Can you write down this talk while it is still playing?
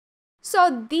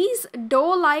So these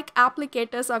dough-like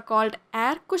applicators are called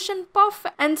air cushion puff,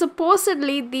 and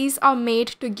supposedly these are made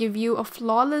to give you a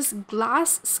flawless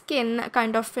glass skin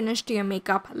kind of finish to your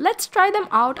makeup. Let's try them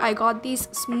out. I got these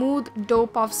smooth dough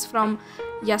puffs from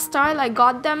YesStyle. I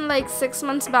got them like 6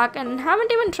 months back and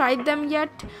haven't even tried them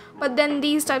yet. But then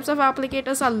these types of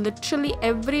applicators are literally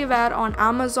everywhere on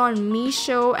Amazon,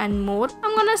 Meesho and more.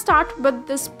 I'm gonna start with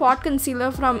this pot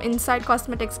concealer from Inside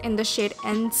Cosmetics in the shade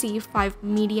NC5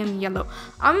 medium yellow.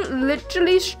 I'm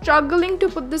literally struggling to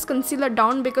put this concealer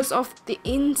down because of the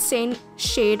insane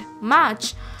shade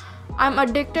match. I'm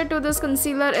addicted to this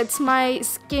concealer. It's my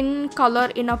skin color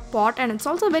in a pot, and it's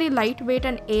also very lightweight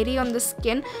and airy on the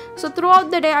skin. So throughout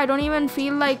the day I don't even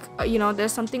feel like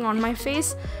there's something on my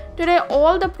face. Today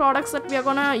all the products that we are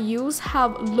gonna use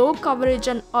have low coverage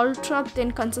and ultra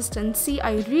thin consistency.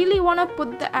 I really wanna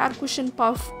put the air cushion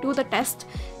puff to the test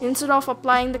instead of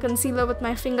applying the concealer with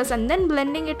my fingers and then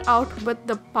blending it out with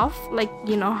the puff, like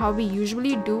how we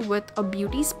usually do with a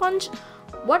beauty sponge.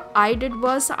 What I did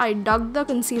was I dug the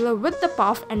concealer with the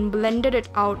puff and blended it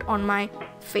out on my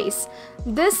face.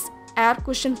 This air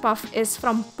cushion puff is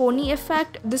from Pony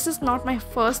Effect. This is not my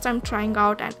first time trying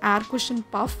out an air cushion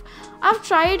puff. I've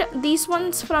tried these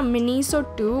ones from Miniso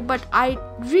too, but I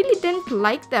really didn't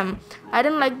like them. I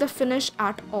didn't like the finish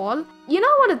at all. You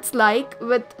know what it's like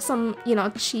with some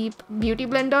cheap beauty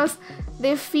blenders?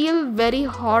 They feel very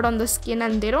hard on the skin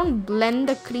and they don't blend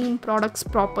the cream products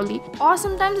properly. Or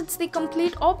sometimes it's the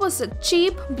complete opposite.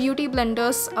 Cheap beauty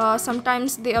blenders,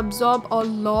 sometimes they absorb a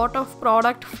lot of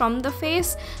product from the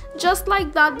face. Just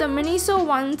like that, the Miniso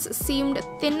ones seemed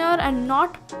thinner and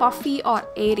not puffy or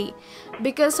airy.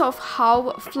 Because of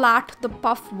how flat the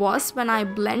puff was when I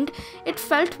blend, it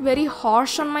felt very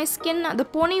harsh on my skin. The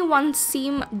Pony ones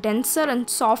seem denser and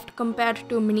soft compared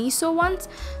to Miniso ones.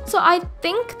 So I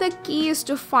think the key is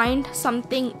to find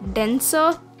something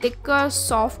denser, thicker,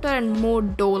 softer and more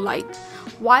dough-like.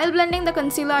 While blending the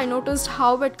concealer, I noticed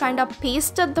how it kind of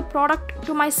pasted the product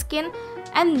to my skin,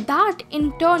 and that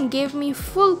in turn gave me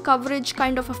full coverage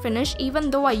kind of a finish,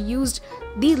 even though I used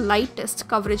the lightest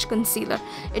coverage concealer.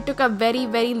 It took a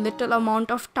very little amount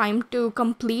of time to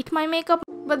complete my makeup,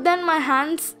 but then my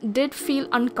hands did feel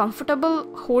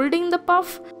uncomfortable holding the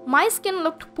puff. My skin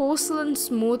looked porcelain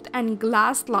smooth and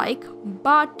glass-like,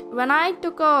 but when I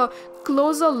took a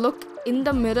closer look in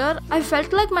the mirror, I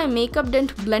felt like my makeup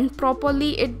didn't blend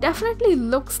properly. It definitely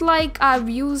looks like I've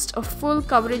used a full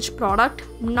coverage product.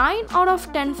 9 out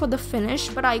of 10 for the finish,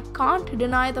 but I can't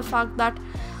deny the fact that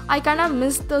I kinda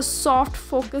missed the soft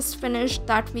focused finish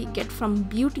that we get from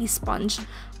beauty sponge.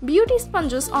 Beauty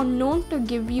sponges are known to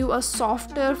give you a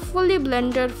softer, fully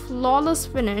blended, flawless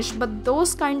finish, but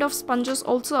those kind of sponges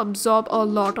also absorb a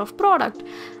lot of product.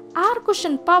 Air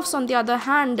cushion puffs, on the other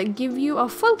hand, give you a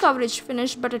full coverage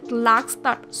finish, but it lacks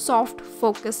that soft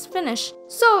focus finish.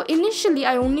 So initially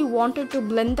I only wanted to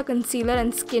blend the concealer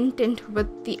and skin tint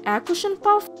with the air cushion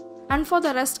puff, and for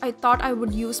the rest I thought I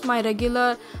would use my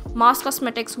regular Mass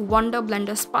Cosmetics Wonder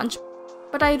Blender sponge.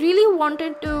 But I really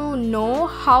wanted to know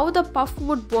how the puff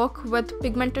would work with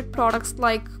pigmented products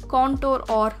like contour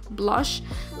or blush.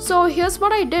 So here's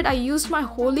what I did. I used my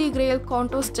Holy Grail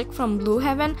contour stick from Blue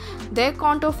Heaven. Their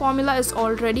contour formula is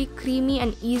already creamy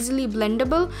and easily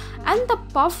blendable, and the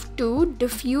puff too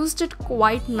diffused it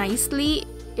quite nicely.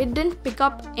 It didn't pick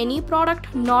up any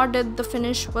product, nor did the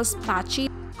finish was patchy.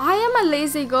 I am a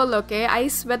lazy girl, okay? I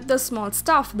sweat the small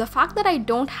stuff. The fact that I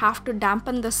don't have to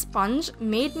dampen the sponge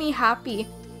made me happy.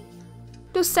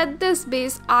 To set this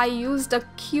base, I used a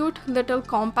cute little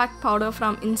compact powder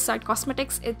from Inside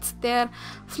Cosmetics. It's their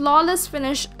Flawless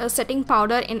Finish setting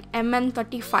powder in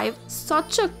MN35.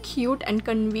 Such a cute and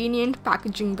convenient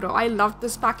packaging, bro. I love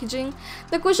this packaging.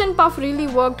 The cushion puff really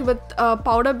worked with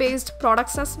powder-based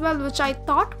products as well, which I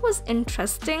thought was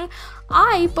interesting.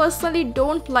 I personally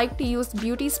don't like to use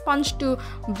beauty sponge to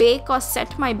bake or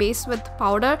set my base with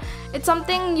powder. It's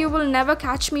something you will never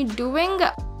catch me doing.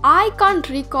 I can't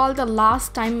recall the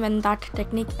last time when that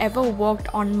technique ever worked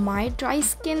on my dry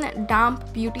skin.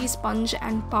 Damp beauty sponge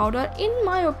and powder, in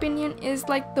my opinion, is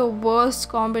like the worst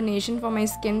combination for my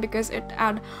skin because it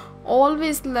had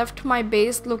always left my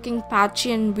base looking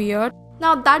patchy and weird.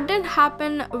 Now that didn't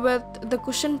happen with the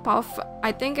cushion puff.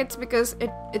 I think it's because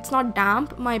it's not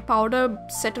damp. My powder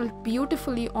settled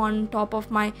beautifully on top of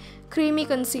my creamy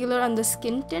concealer and the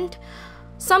skin tint.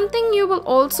 Something you will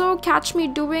also catch me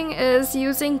doing is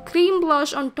using cream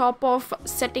blush on top of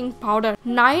setting powder.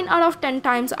 9 out of 10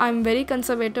 times I'm very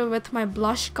conservative with my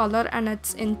blush color and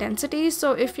its intensity.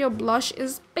 So if your blush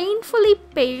is painfully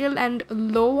pale and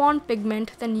low on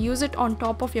pigment, then use it on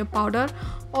top of your powder,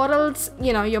 or else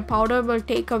your powder will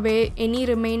take away any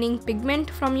remaining pigment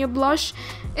from your blush.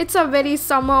 It's a very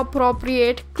summer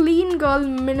appropriate clean girl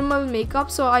minimal makeup,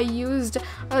 so I used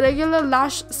a regular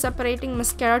lash separating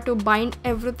mascara to bind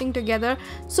everything together.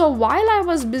 So while I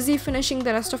was busy finishing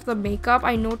the rest of the makeup,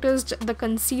 I noticed the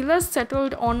concealer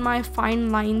settled on my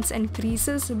fine lines and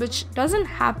creases, which doesn't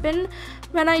happen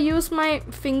when I use my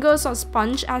fingers or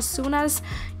sponge. As soon as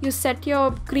you set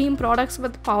your cream products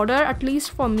with powder, at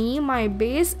least for me, my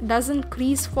base doesn't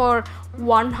crease for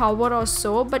 1 hour or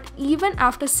so, but even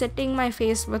after setting my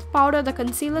face with powder, the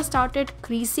concealer started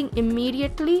creasing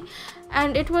immediately,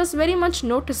 and it was very much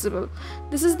noticeable.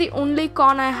 This is the only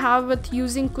con I have with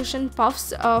using cushion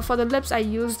puffs. For the lips, I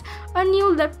used a new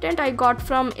lip tint I got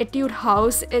from Etude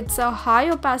House. It's a high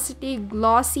opacity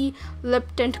glossy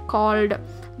lip tint called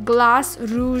Glass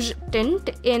Rouge Tint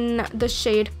in the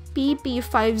shade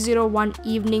PP501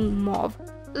 Evening Mauve.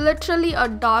 Literally a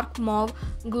dark mauve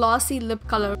glossy lip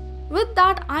color. With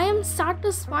that, I am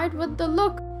satisfied with the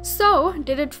look. So,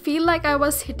 did it feel like I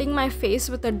was hitting my face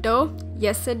with a dough?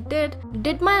 Yes, it did.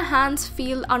 Did my hands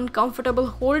feel uncomfortable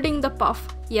holding the puff?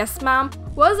 Yes, ma'am.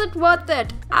 Was it worth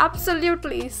it?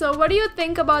 Absolutely. So, what do you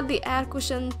think about the air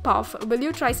cushion puff? Will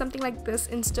you try something like this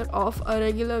instead of a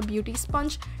regular beauty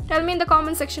sponge? Tell me in the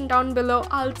comment section down below.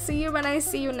 I'll see you when I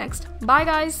see you next. Bye,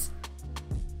 guys.